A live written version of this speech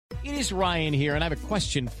It is Ryan here, and I have a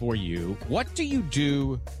question for you. What do you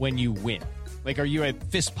do when you win? Like, are you a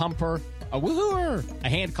fist pumper, a woo-hooer, a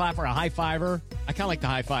hand clapper, a high fiver? I kind of like the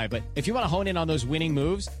high five, but if you want to hone in on those winning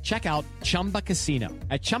moves, check out Chumba Casino.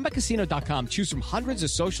 At ChumbaCasino.com, choose from hundreds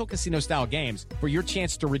of social casino-style games for your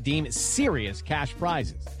chance to redeem serious cash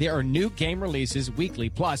prizes. There are new game releases weekly,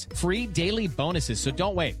 plus free daily bonuses. So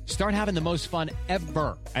don't wait. Start having the most fun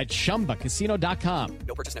ever at ChumbaCasino.com.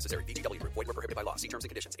 No purchase necessary. VGW Group. Void where prohibited by law. See terms and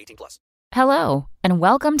conditions. 18+. Hello, and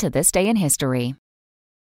welcome to This Day in History.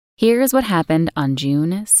 Here's what happened on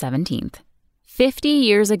June 17th. 50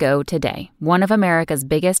 years ago today, one of America's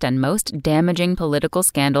biggest and most damaging political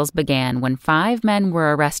scandals began when 5 men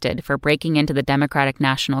were arrested for breaking into the Democratic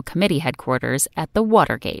National Committee headquarters at the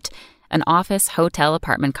Watergate, an office hotel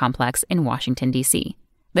apartment complex in Washington, D.C.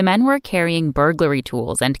 The men were carrying burglary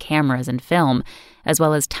tools and cameras and film, as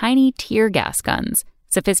well as tiny tear gas guns.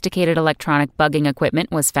 Sophisticated electronic bugging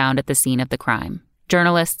equipment was found at the scene of the crime.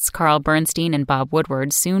 Journalists Carl Bernstein and Bob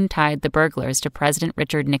Woodward soon tied the burglars to President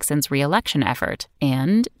Richard Nixon's re-election effort,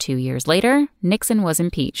 and 2 years later, Nixon was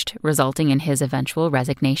impeached, resulting in his eventual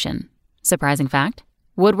resignation. Surprising fact?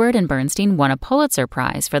 Woodward and Bernstein won a Pulitzer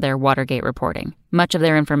Prize for their Watergate reporting. Much of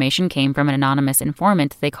their information came from an anonymous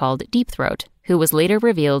informant they called Deep Throat, who was later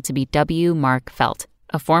revealed to be W. Mark Felt,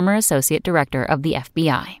 a former associate director of the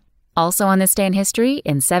FBI. Also on this day in history,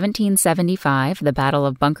 in 1775, the Battle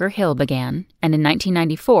of Bunker Hill began, and in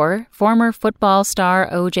 1994, former football star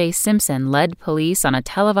O.J. Simpson led police on a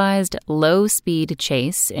televised, low-speed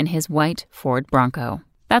chase in his white Ford Bronco.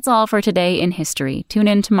 That's all for today in history. Tune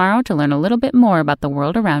in tomorrow to learn a little bit more about the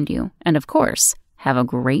world around you. And of course, have a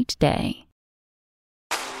great day.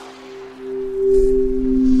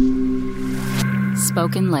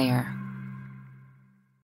 Spoken Layer.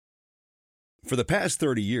 For the past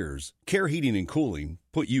 30 years, Care Heating and Cooling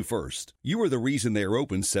put you first. You are the reason they are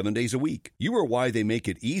open 7 days a week. You are why they make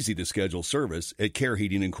it easy to schedule service at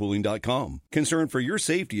careheatingandcooling.com. Concern for your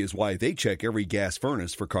safety is why they check every gas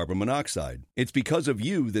furnace for carbon monoxide. It's because of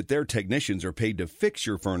you that their technicians are paid to fix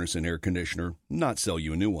your furnace and air conditioner, not sell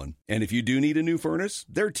you a new one. And if you do need a new furnace,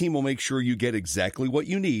 their team will make sure you get exactly what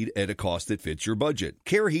you need at a cost that fits your budget.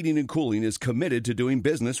 Care Heating and Cooling is committed to doing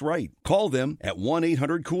business right. Call them at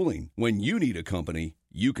 1-800-COOLING when you need a company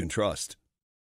you can trust.